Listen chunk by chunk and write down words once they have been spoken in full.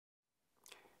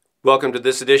Welcome to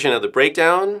this edition of The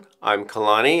Breakdown. I'm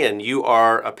Kalani and you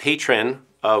are a patron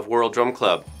of World Drum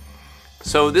Club.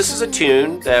 So this is a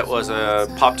tune that was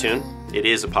a pop tune. It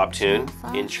is a pop tune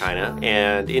in China,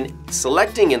 and in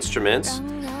selecting instruments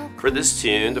for this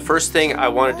tune, the first thing I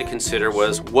wanted to consider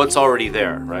was what's already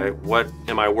there, right? What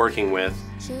am I working with?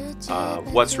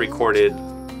 What's recorded?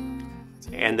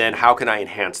 And then how can I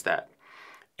enhance that?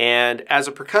 And as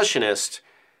a percussionist,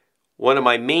 one of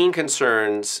my main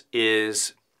concerns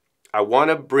is I want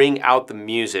to bring out the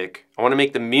music. I want to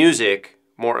make the music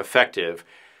more effective.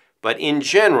 But in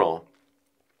general,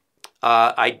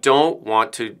 I don't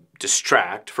want to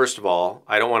distract, first of all.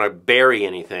 I don't want to bury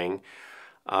anything.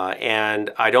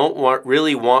 And I don't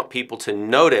really want people to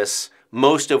notice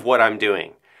most of what I'm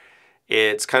doing.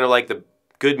 It's kind of like the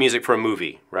good music for a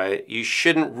movie, right? You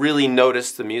shouldn't really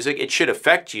notice the music. It should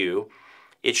affect you.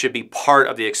 It should be part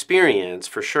of the experience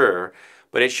for sure,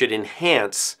 but it should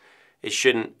enhance. It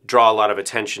shouldn't draw a lot of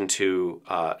attention to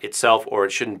itself, or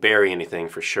it shouldn't bury anything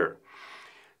for sure.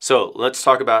 So let's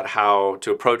talk about how to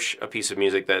approach a piece of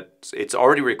music that it's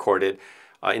already recorded.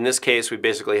 In this case, we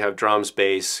basically have drums,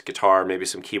 bass, guitar, maybe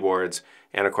some keyboards,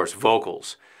 and of course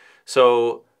vocals.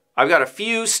 So I've got a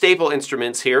few staple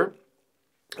instruments here.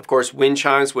 Of course, wind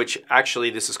chimes, which actually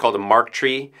this is called a mark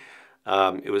tree.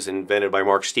 It was invented by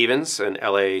Mark Stevens, an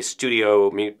LA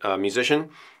studio musician.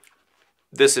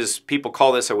 People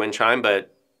call this a wind chime,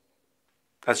 but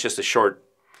that's just a short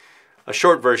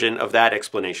version of that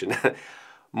explanation.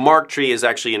 Mark tree is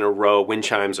actually in a row. Wind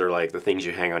chimes are like the things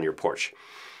you hang on your porch.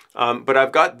 But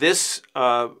I've got this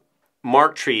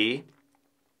mark tree,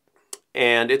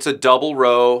 and it's a double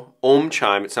row ohm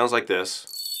chime. It sounds like this.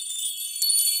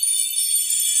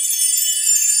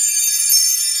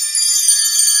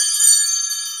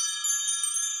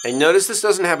 And notice this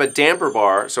doesn't have a damper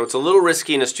bar, so it's a little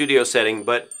risky in a studio setting,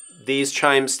 but these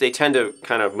chimes, they tend to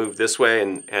kind of move this way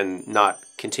and not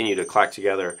continue to crash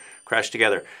together.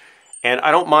 And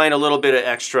I don't mind a little bit of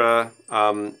extra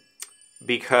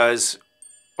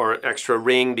extra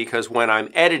ring, because when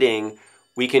I'm editing,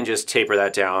 we can just taper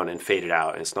that down and fade it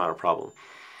out, and it's not a problem.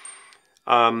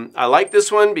 I like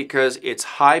this one because it's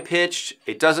high-pitched.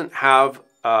 It doesn't have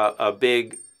a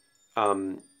big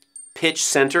pitch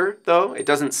center, though. It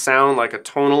doesn't sound like a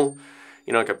tonal,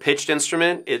 like a pitched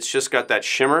instrument. It's just got that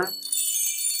shimmer.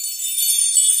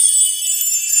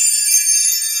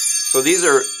 So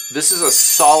this is a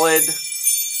solid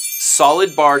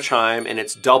bar chime, and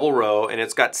it's double row, and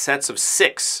it's got sets of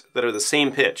 6 that are the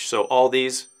same pitch. So all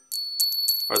these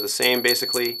are the same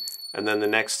basically, and then the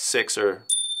next 6 are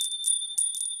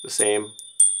the same.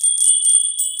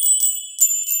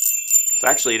 So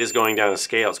actually it is going down a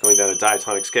scale. It's going down a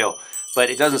diatonic scale,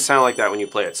 but it doesn't sound like that when you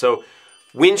play it. So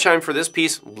wind chime for this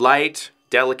piece, light,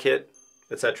 delicate,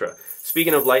 etc.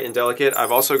 Speaking of light and delicate,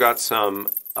 I've also got some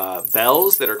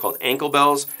bells that are called ankle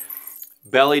bells,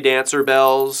 belly dancer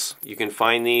bells. You can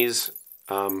find these,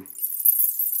 belly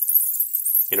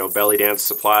dance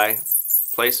supply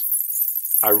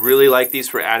place. I really like these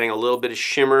for adding a little bit of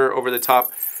shimmer over the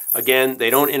top. Again, they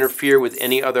don't interfere with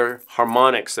any other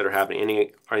harmonics that are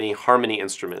happening, any harmony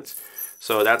instruments.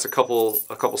 So that's a couple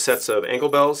sets of ankle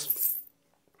bells.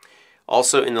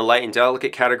 Also in the light and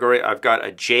delicate category, I've got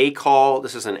a J call.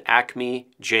 This is an Acme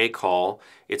J call.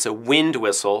 It's a wind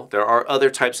whistle. There are other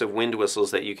types of wind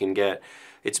whistles that you can get.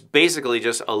 It's basically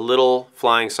just a little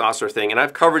flying saucer thing, and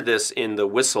I've covered this in the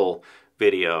whistle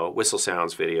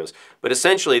sounds videos. But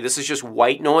essentially, this is just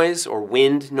white noise or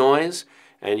wind noise,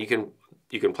 and you can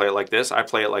play it like this. I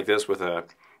play it like this with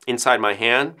inside my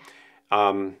hand.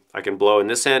 I can blow in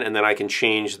this end, and then I can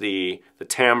change the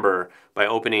timbre by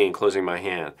opening and closing my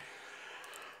hand.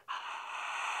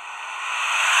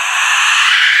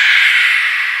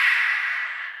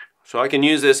 So I can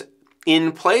use this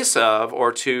in place of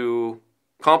or to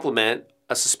complement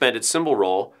a suspended cymbal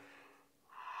roll.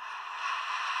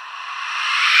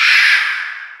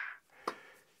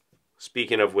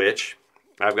 Speaking of which,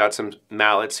 I've got some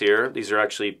mallets here. These are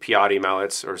actually Piatti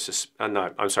mallets, or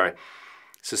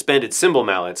suspended cymbal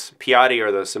mallets. Piatti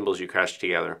are the cymbals you crash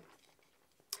together.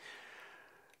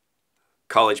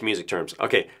 College music terms.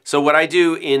 Okay, so what I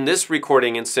do in this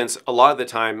recording instance a lot of the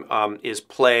time is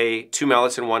play 2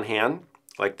 mallets in one hand,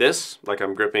 like this, like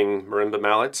I'm gripping marimba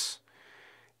mallets,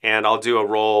 and I'll do a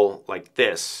roll like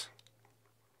this.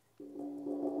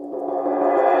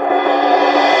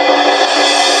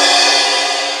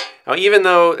 Now, even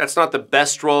though that's not the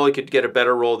best roll, you could get a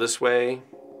better roll this way.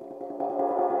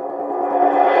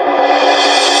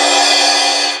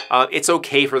 It's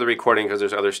okay for the recording because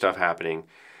there's other stuff happening.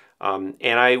 And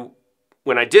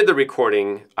when I did the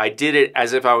recording, I did it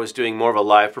as if I was doing more of a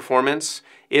live performance.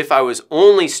 If I was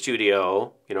only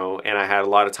studio, you know, and I had a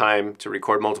lot of time to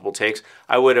record multiple takes,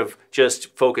 I would have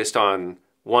just focused on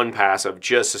one pass of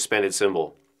just suspended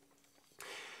cymbal.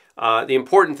 The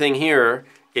important thing here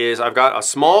is I've got a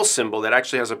small cymbal that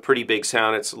actually has a pretty big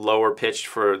sound. It's lower pitched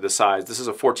for the size. This is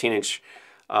a 14-inch,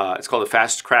 it's called a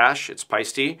fast crash. It's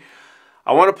Peisty.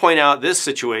 I want to point out this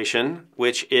situation,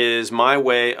 which is my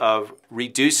way of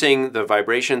reducing the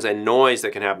vibrations and noise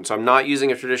that can happen. So I'm not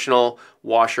using a traditional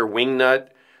washer wing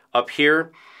nut up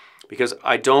here because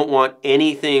I don't want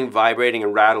anything vibrating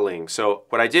and rattling. So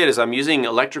what I did is I'm using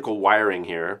electrical wiring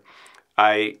here.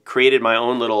 I created my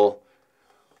own little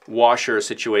washer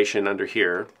situation under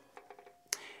here.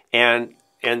 And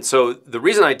so the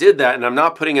reason I did that, and I'm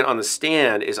not putting it on the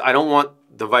stand, is I don't want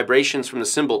the vibrations from the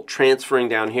cymbal transferring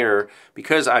down here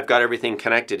because I've got everything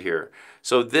connected here.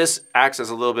 So this acts as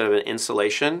a little bit of an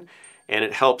insulation, and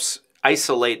it helps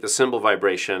isolate the cymbal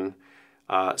vibration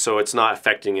so it's not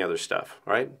affecting the other stuff,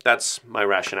 all right? That's my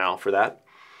rationale for that.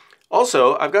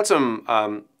 Also, I've got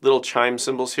some little chime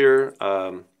cymbals here.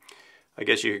 I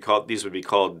guess you could call, these would be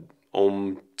called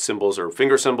ohm cymbals or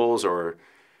finger cymbals or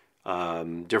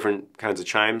different kinds of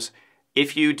chimes.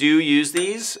 If you do use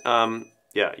these,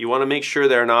 yeah, you want to make sure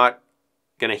they're not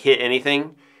going to hit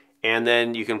anything, and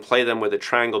then you can play them with a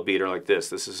triangle beater like this.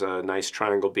 This is a nice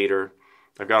triangle beater.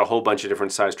 I've got a whole bunch of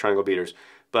different size triangle beaters,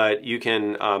 but you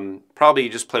can probably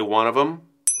just play one of them.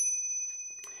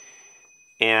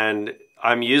 And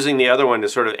I'm using the other one to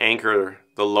sort of anchor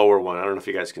the lower one. I don't know if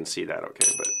you guys can see that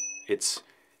okay, but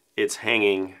it's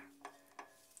hanging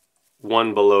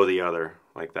one below the other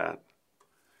like that.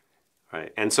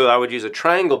 Right, and so I would use a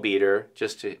triangle beater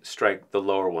just to strike the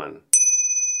lower one.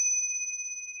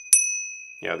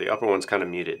 Yeah, the upper one's kind of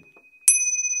muted.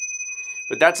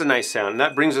 But that's a nice sound, and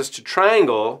that brings us to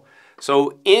triangle.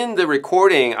 So in the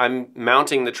recording, I'm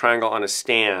mounting the triangle on a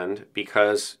stand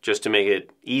because just to make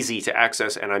it easy to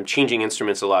access, and I'm changing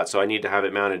instruments a lot, so I need to have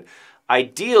it mounted.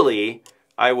 Ideally,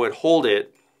 I would hold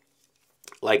it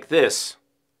like this,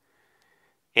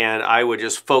 and I would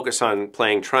just focus on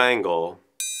playing triangle.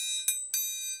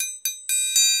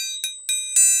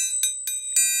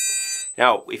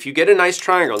 Now, if you get a nice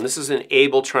triangle, and this is an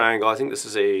able triangle, I think this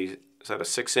is is that a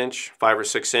 6-inch, 5 or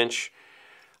 6-inch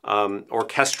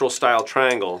orchestral style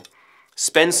triangle,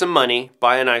 spend some money,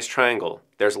 buy a nice triangle.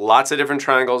 There's lots of different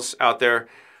triangles out there.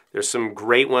 There's some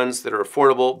great ones that are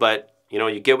affordable, but you know,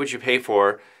 you get what you pay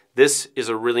for. This is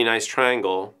a really nice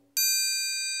triangle.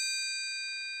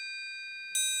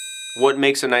 What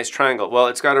makes a nice triangle? Well,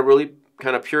 it's got a really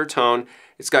kind of pure tone.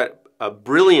 It's got a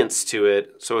brilliance to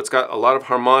it, so it's got a lot of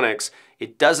harmonics.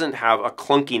 It doesn't have a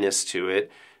clunkiness to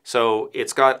it, so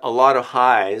it's got a lot of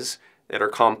highs that are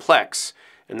complex,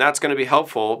 and that's going to be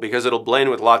helpful because it'll blend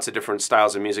with lots of different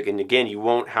styles of music, and again, you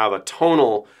won't have a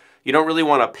tonal, you don't really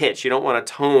want a pitch, you don't want a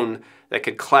tone that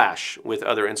could clash with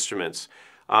other instruments.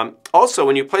 Also,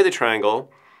 when you play the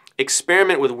triangle,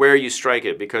 experiment with where you strike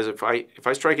it, because if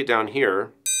I strike it down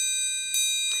here,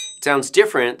 it sounds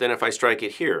different than if I strike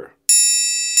it here.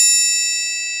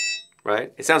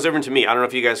 Right? It sounds different to me. I don't know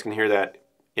if you guys can hear that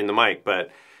in the mic, but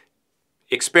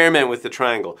experiment with the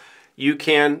triangle. You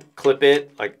can clip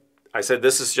it. Like I said,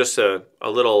 this is just a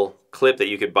little clip that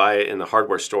you could buy in the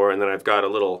hardware store, and then I've got a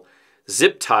little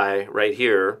zip tie right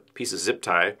here, piece of zip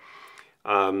tie,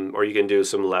 or you can do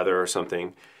some leather or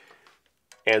something,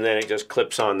 and then it just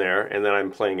clips on there, and then I'm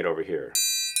playing it over here.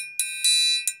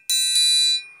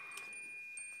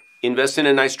 Invest in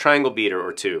a nice triangle beater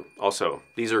or two also.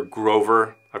 These are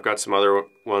Grover. I've got some other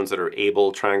ones that are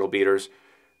able triangle beaters.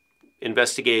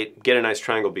 Investigate, get a nice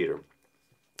triangle beater.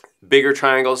 Bigger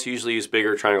triangles usually use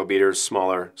bigger triangle beaters,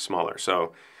 smaller.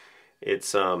 So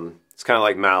it's kind of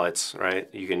like mallets, right?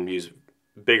 You can use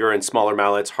bigger and smaller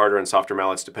mallets, harder and softer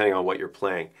mallets, depending on what you're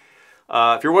playing.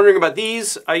 If you're wondering about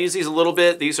these, I use these a little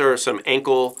bit. These are some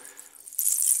ankle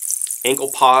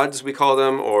pods, we call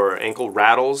them, or ankle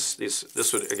rattles.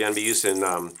 This would again be used in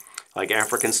like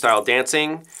African style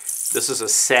dancing. This is a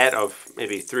set of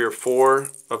maybe 3 or 4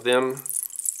 of them,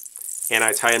 and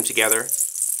I tie them together,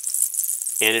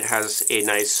 and it has a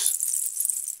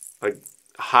nice, like,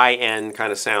 high-end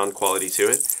kind of sound quality to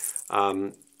it.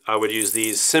 I would use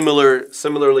these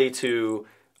similarly to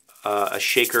a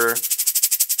shaker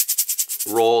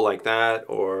roll like that,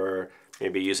 or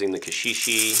maybe using the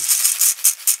kashishi,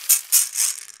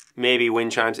 maybe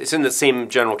wind chimes. It's in the same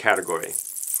general category.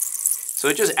 So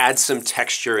it just adds some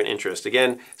texture and interest.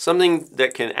 Again, something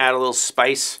that can add a little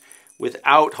spice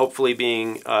without hopefully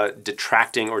being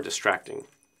detracting or distracting.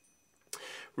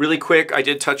 Really quick, I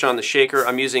did touch on the shaker.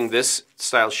 I'm using this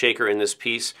style shaker in this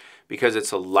piece because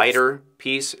it's a lighter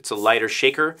piece. It's a lighter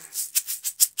shaker.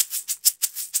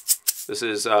 This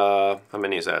is, how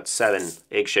many is that? 7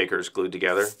 egg shakers glued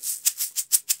together.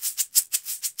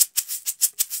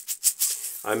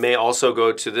 I may also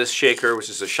go to this shaker, which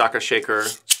is a shaka shaker.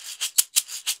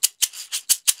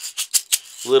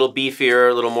 A little beefier,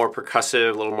 a little more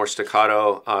percussive, a little more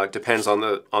staccato. Depends on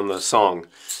the song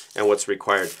and what's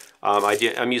required.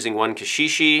 I'm using one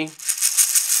kashishi.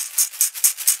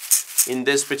 In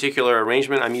this particular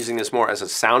arrangement, I'm using this more as a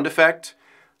sound effect.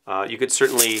 You could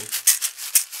certainly,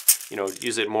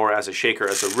 use it more as a shaker,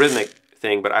 as a rhythmic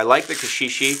thing, but I like the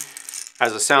kashishi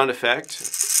as a sound effect.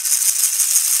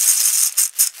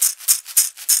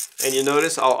 And you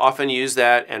notice I'll often use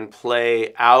that and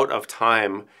play out of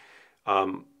time,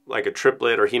 like a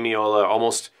triplet or hemiola,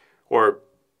 almost, or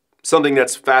something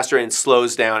that's faster and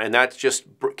slows down, and that just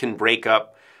can break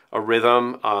up a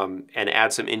rhythm and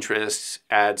add some interest,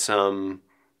 add some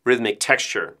rhythmic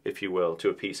texture, if you will, to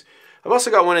a piece. I've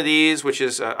also got one of these, which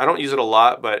is, I don't use it a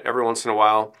lot, but every once in a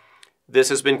while. This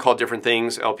has been called different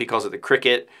things. LP calls it the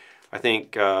Cricket. I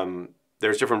think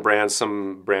there's different brands.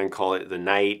 Some brand call it the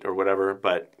Knight or whatever,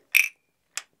 but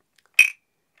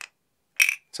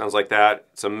sounds like that.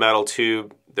 It's a metal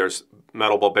tube. There's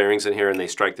metal ball bearings in here and they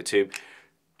strike the tube.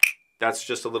 That's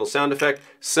just a little sound effect.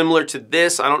 Similar to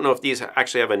this, I don't know if these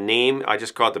actually have a name. I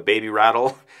just call it the baby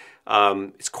rattle.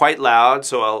 It's quite loud,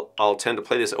 so I'll tend to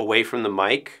play this away from the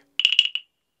mic.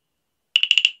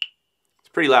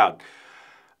 It's pretty loud.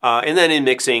 And then in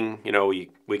mixing,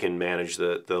 we can manage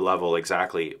the level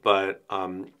exactly. But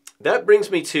that brings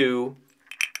me to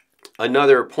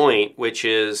another point, which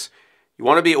is you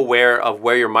want to be aware of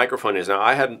where your microphone is. Now,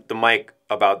 I had the mic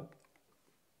about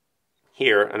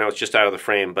here. I know it's just out of the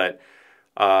frame, but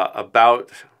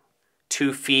about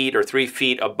 2 feet or 3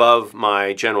 feet above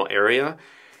my general area.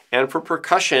 And for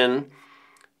percussion,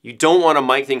 you don't want to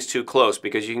mic things too close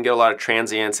because you can get a lot of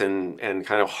transients and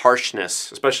kind of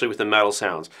harshness, especially with the metal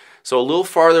sounds. So a little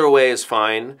farther away is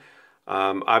fine.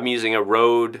 I'm using a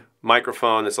Rode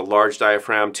microphone. It's a large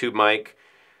diaphragm tube mic,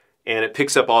 and it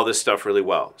picks up all this stuff really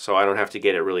well, so I don't have to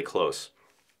get it really close.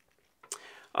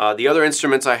 The other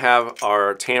instruments I have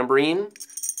are tambourine,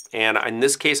 and in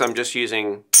this case I'm just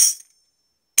using,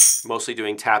 mostly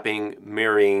doing tapping,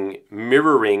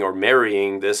 mirroring or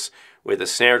marrying this with a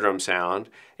snare drum sound.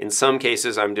 In some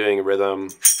cases I'm doing rhythm,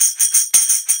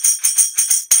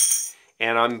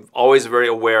 and I'm always very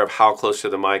aware of how close to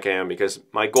the mic I am, because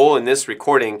my goal in this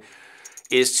recording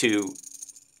is to,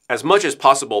 as much as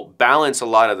possible, balance a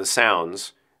lot of the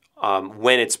sounds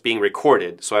when it's being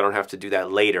recorded, so I don't have to do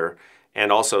that later.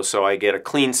 And also so I get a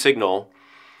clean signal.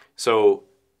 So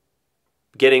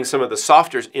getting some of the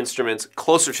softer instruments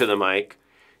closer to the mic,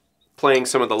 playing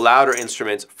some of the louder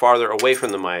instruments farther away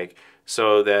from the mic,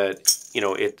 so that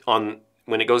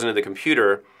when it goes into the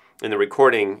computer in the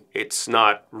recording, it's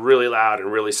not really loud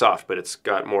and really soft, but it's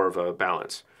got more of a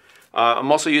balance.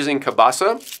 I'm also using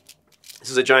kabasa. This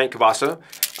is a giant kabasa.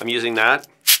 I'm using that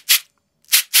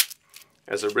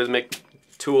as a rhythmic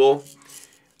tool.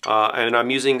 And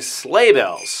I'm using sleigh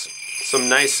bells. Some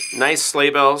nice sleigh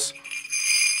bells.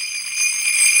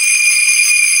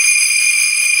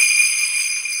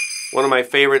 One of my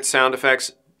favorite sound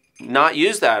effects, not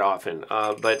used that often,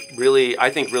 but really, I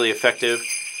think really effective.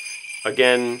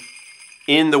 Again,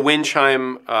 in the wind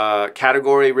chime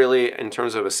category, really, in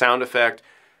terms of a sound effect.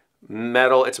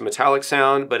 Metal, it's a metallic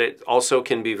sound, but it also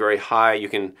can be very high. You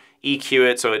can EQ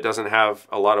it so it doesn't have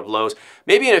a lot of lows.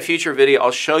 Maybe in a future video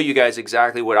I'll show you guys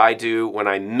exactly what I do when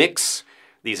I mix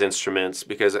these instruments,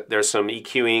 because there's some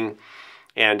EQing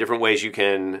and different ways you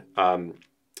can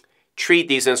treat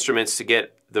these instruments to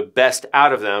get the best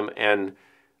out of them and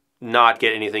not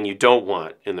get anything you don't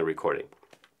want in the recording.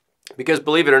 Because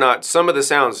believe it or not, some of the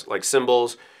sounds, like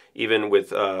cymbals, even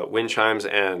with wind chimes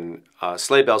and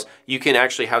sleigh bells, you can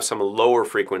actually have some lower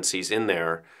frequencies in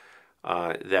there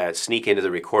that sneak into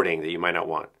the recording that you might not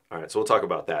want. All right, so we'll talk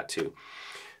about that too.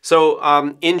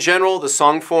 So in general, the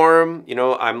song form,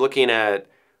 I'm looking at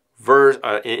verse,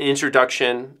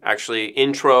 introduction, actually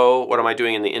intro. What am I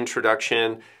doing in the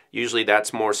introduction? Usually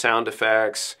that's more sound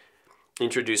effects,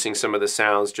 introducing some of the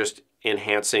sounds, just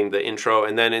enhancing the intro.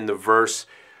 And then in the verse,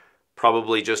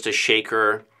 probably just a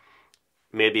shaker,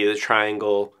 maybe the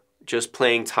triangle, just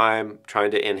playing time,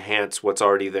 trying to enhance what's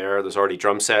already there. There's already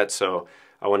drum set, so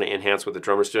I want to enhance what the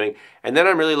drummer's doing. And then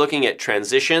I'm really looking at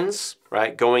transitions,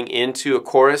 right? Going into a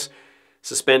chorus,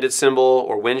 suspended cymbal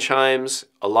or wind chimes,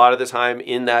 a lot of the time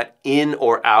in that in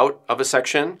or out of a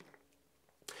section.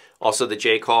 Also the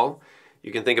J call,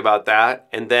 you can think about that.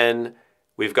 And then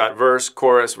we've got verse,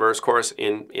 chorus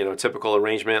in typical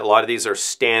arrangement. A lot of these are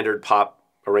standard pop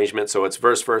arrangements, so it's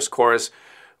verse, chorus,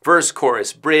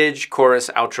 bridge, chorus,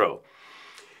 outro.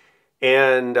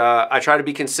 And I try to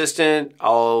be consistent.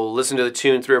 I'll listen to the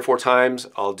tune 3 or 4 times.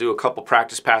 I'll do a couple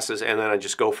practice passes, and then I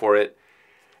just go for it.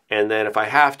 And then if I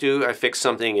have to, I fix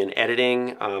something in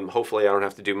editing. Hopefully I don't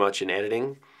have to do much in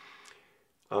editing.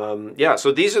 Yeah,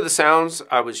 so these are the sounds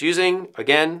I was using.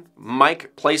 Again,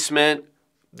 mic placement.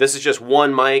 This is just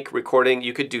one mic recording.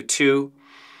 You could do 2.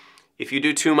 If you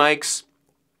do 2 mics,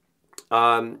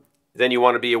 then you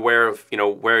want to be aware of,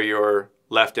 where your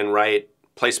left and right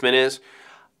placement is.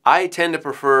 I tend to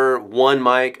prefer 1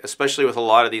 mic, especially with a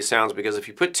lot of these sounds, because if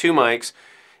you put 2 mics,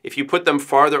 if you put them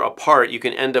farther apart, you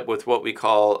can end up with what we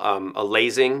call a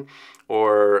lasing,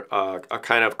 or a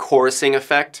kind of chorusing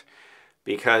effect,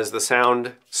 because the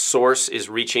sound source is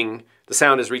reaching, the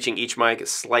sound is reaching each mic at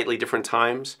slightly different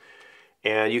times,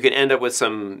 and you can end up with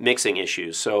some mixing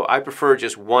issues. So I prefer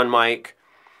just 1 mic,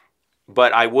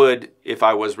 but I would, if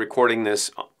I was recording this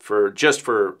just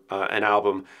for an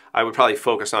album, I would probably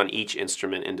focus on each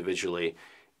instrument individually,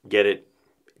 get it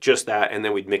just that, and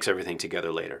then we'd mix everything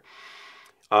together later.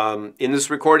 In this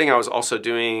recording, I was also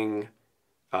doing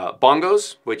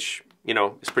bongos, which,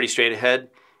 is pretty straight ahead.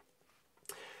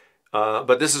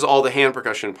 But this is all the hand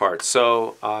percussion parts.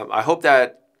 So I hope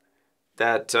that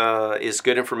is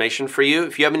good information for you.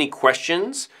 If you have any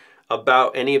questions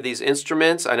about any of these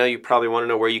instruments, I know you probably want to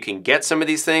know where you can get some of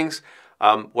these things.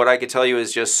 What I could tell you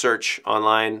is just search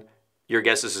online. Your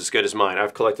guess is as good as mine.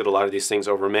 I've collected a lot of these things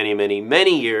over many, many,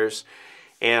 many years,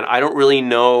 and I don't really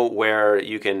know where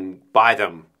you can buy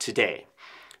them today.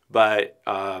 But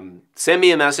send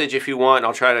me a message if you want, and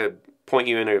I'll try to point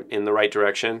you in the right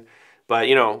direction. But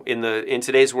in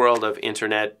today's world of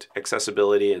internet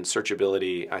accessibility and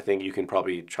searchability, I think you can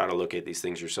probably try to locate these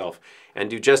things yourself and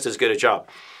do just as good a job.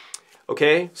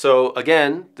 Okay, so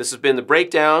again, this has been the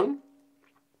breakdown.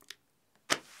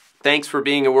 Thanks for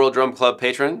being a World Drum Club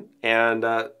patron, and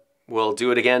we'll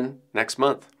do it again next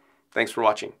month. Thanks for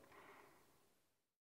watching.